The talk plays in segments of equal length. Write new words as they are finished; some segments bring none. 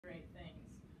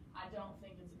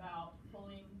about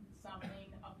pulling something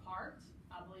apart.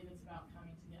 I believe it's about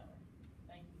coming together.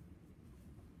 Thank you.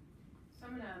 So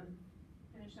I'm going to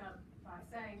finish up by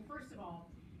saying, first of all,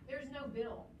 there's no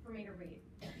bill for me to read,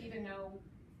 even know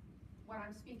what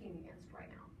I'm speaking against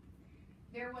right now.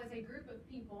 There was a group of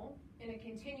people in a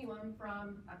continuum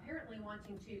from apparently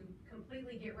wanting to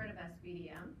completely get rid of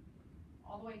SBDM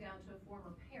all the way down to a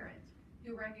former parent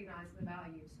who recognized the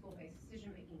value of school-based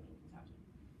decision-making in Kentucky.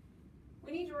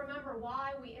 We need to remember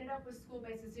why we ended up with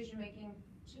school-based decision-making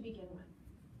to begin with.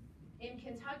 In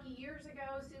Kentucky years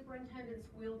ago,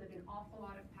 superintendents wielded an awful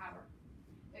lot of power.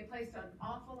 They placed an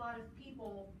awful lot of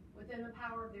people within the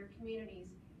power of their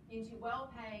communities into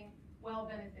well-paying,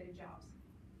 well-benefited jobs.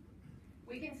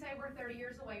 We can say we're 30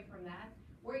 years away from that.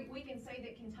 We can say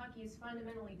that Kentucky is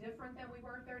fundamentally different than we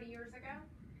were 30 years ago,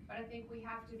 but I think we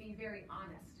have to be very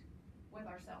honest with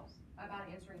ourselves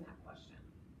about answering that question.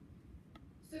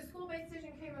 So school-based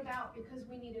decision came about because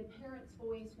we needed parents'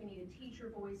 voice, we needed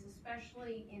teacher voice,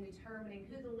 especially in determining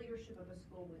who the leadership of a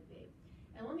school would be.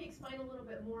 And let me explain a little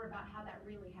bit more about how that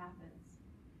really happens.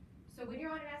 So when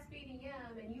you're on an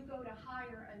SBDM and you go to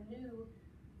hire a new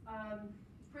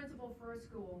principal for a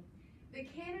school, the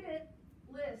candidate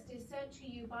list is sent to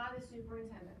you by the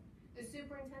superintendent. The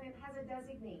superintendent has a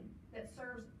designee that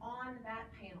serves on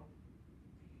that panel.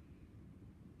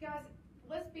 Guys,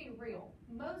 let's be real.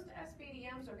 Most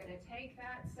SBDMs are going to take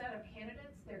that set of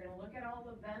candidates, they're going to look at all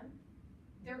of them,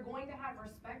 they're going to have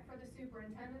respect for the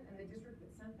superintendent and the district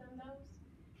that sent them those.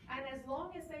 And as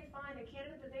long as they find a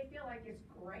candidate that they feel like is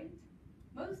great,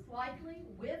 most likely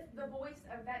with the voice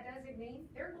of that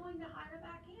designee, they're going to hire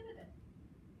that candidate.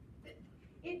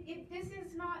 This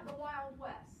is not the Wild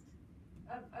West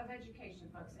of education,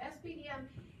 folks. SBDM,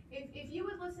 if you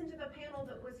would listen to the panel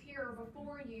that was here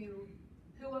before you,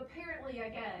 who apparently,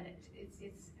 again,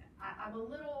 it's a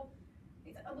little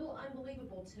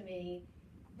unbelievable to me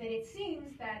that it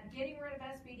seems that getting rid of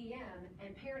SBDM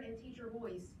and parent and teacher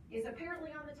voice is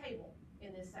apparently on the table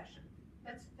in this session.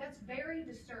 That's very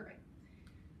disturbing.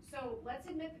 So let's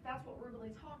admit that that's what we're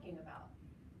really talking about.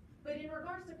 But in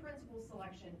regards to principal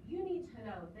selection, you need to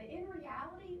know that in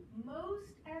reality, most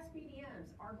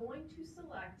SBDMs are going to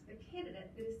select the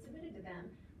candidate that is submitted to them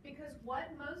because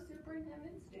what most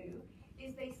superintendents do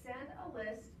is they send a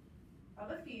list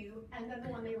of a few and then the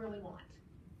one they really want.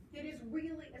 That is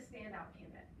really a standout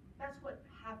candidate. That's what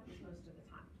happens most of the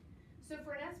time. So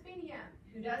for an SBDM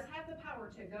who does have the power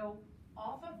to go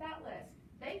off of that list,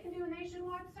 they can do a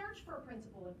nationwide search for a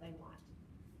principal if they want.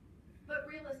 But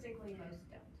realistically, most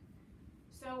don't.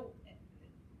 So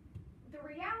the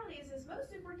reality is most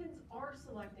superintendents are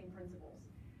selecting principals.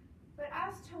 But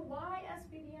as to why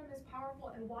SBDM is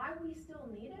powerful and why we still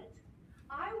need it,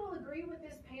 I will agree with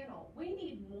this panel. We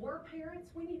need more parents.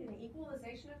 We need an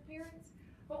equalization of parents.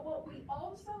 But what we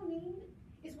also need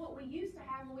is what we used to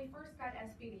have when we first got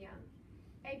SBDM,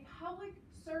 a public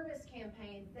service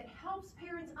campaign that helps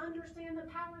parents understand the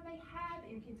power they have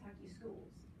in Kentucky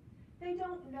schools. They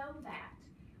don't know that.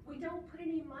 We don't put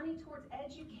any money towards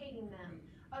educating them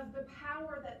of the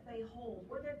power that they hold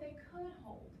or that they could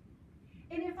hold.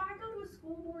 And if I go to a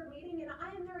school board meeting, and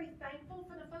I am very thankful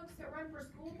for the folks that run for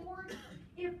school board,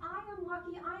 if I am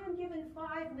lucky, I am given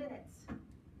 5 minutes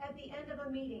at the end of a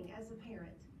meeting as a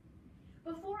parent.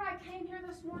 Before I came here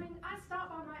this morning, I stopped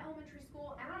by my elementary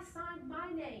school and I signed my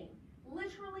name,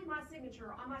 literally my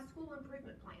signature, on my school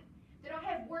improvement plan that I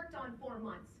have worked on for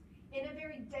months in a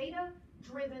very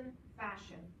data-driven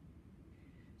fashion,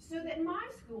 so that my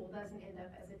school doesn't end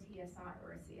up as a TSI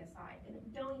or a CSI. And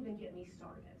don't even get me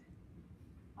started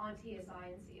on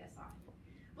TSI and CSI.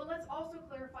 But let's also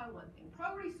clarify one thing.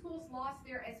 Priority schools lost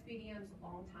their SBDMs a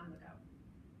long time ago.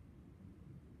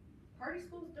 Priority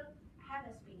schools don't have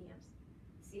SBDMs.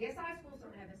 CSI schools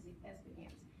don't have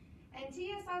SBDMs. And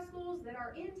TSI schools that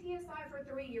are in TSI for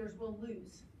 3 years will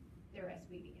lose their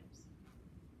SBDMs.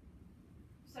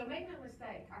 So make no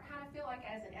mistake, I kind of feel like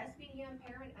as an SBDM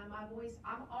parent and my voice,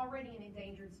 I'm already an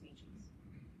endangered species.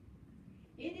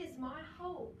 It is my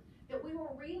hope that we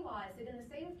will realize that in the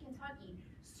state of Kentucky,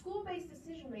 school-based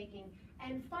decision-making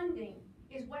and funding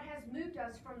is what has moved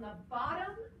us from the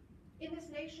bottom in this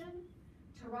nation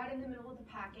to right in the middle of the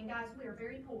pack. And guys, we are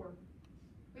very poor.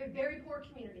 We have very poor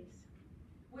communities.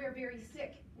 We are very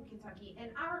sick in Kentucky.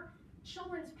 And our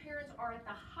children's parents are at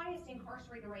the highest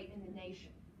incarcerated rate in the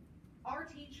nation. Our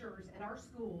teachers and our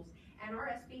schools and our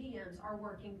SBDMs are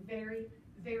working very,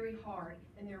 very hard,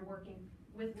 and they're working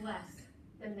with less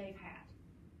than they've had.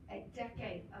 A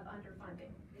decade of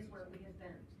underfunding is where we have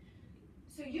been.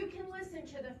 So you can listen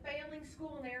to the failing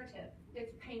school narrative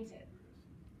that's painted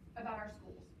about our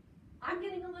schools. I'm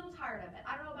getting a little tired of it.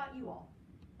 I don't know about you all,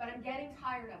 but I'm getting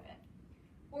tired of it.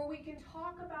 Or we can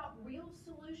talk about real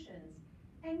solutions.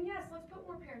 And yes, let's put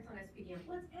more parents on SPDM.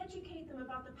 Let's educate them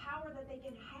about the power that they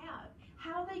can have,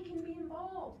 how they can be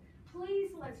involved. Please,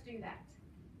 let's do that.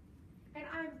 And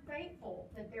I'm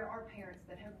thankful that there are parents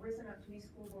that have risen up to be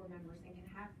school board members and can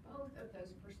have both of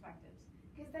those perspectives,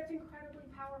 because that's incredibly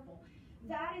powerful.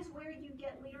 That is where you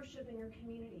get leadership in your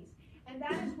communities. And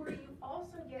that is where you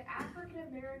also get African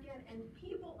American and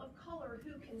people of color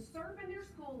who can serve in their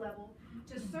school level,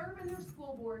 to serve in their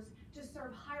school boards, to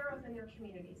serve higher up in their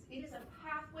communities. It is a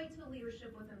pathway to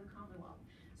leadership within the Commonwealth.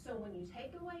 So when you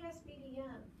take away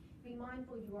SBDM, be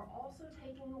mindful you are also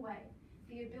taking away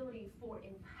the ability for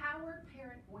empowered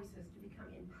parent voices to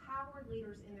become empowered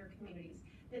leaders in their communities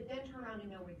that then turn around and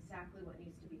know exactly what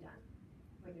needs to be done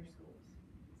for their schools.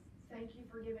 Thank you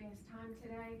for giving us time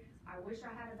today. I wish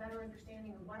I had a better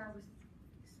understanding of what I was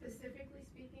specifically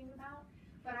speaking about,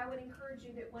 but I would encourage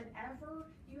you that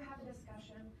whenever you have a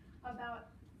discussion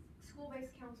about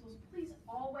school-based councils, please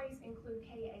always include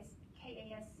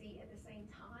KASC at the same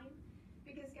time,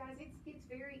 because guys, it's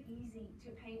very easy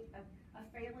to paint a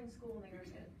failing school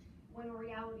narrative when in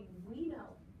reality we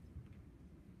know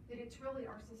that it's really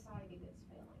our society that's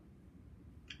failing.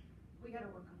 We got to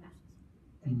work on that.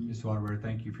 Ms. Waterbury,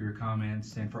 thank you for your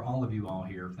comments, and for all of you all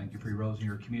here, thank you for your roles in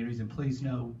your communities. And please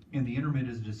know, in the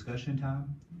intermittent is discussion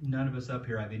time. None of us up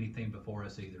here have anything before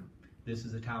us either. This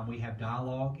is a time we have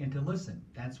dialogue and to listen.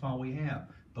 That's why we have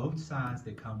both sides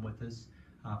that come with us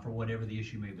for whatever the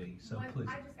issue may be. So please.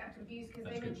 I just got confused because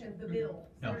they That's good. mentioned the bill.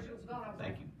 No,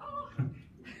 Thank you. Oh.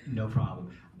 No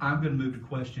problem. I'm going to move to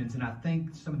questions, and I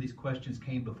think some of these questions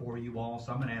came before you all,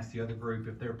 so I'm going to ask the other group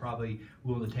if they're probably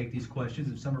willing to take these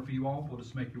questions. If some are for you all, we'll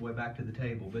just make your way back to the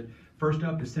table. But first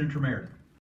up is Senator Merritt.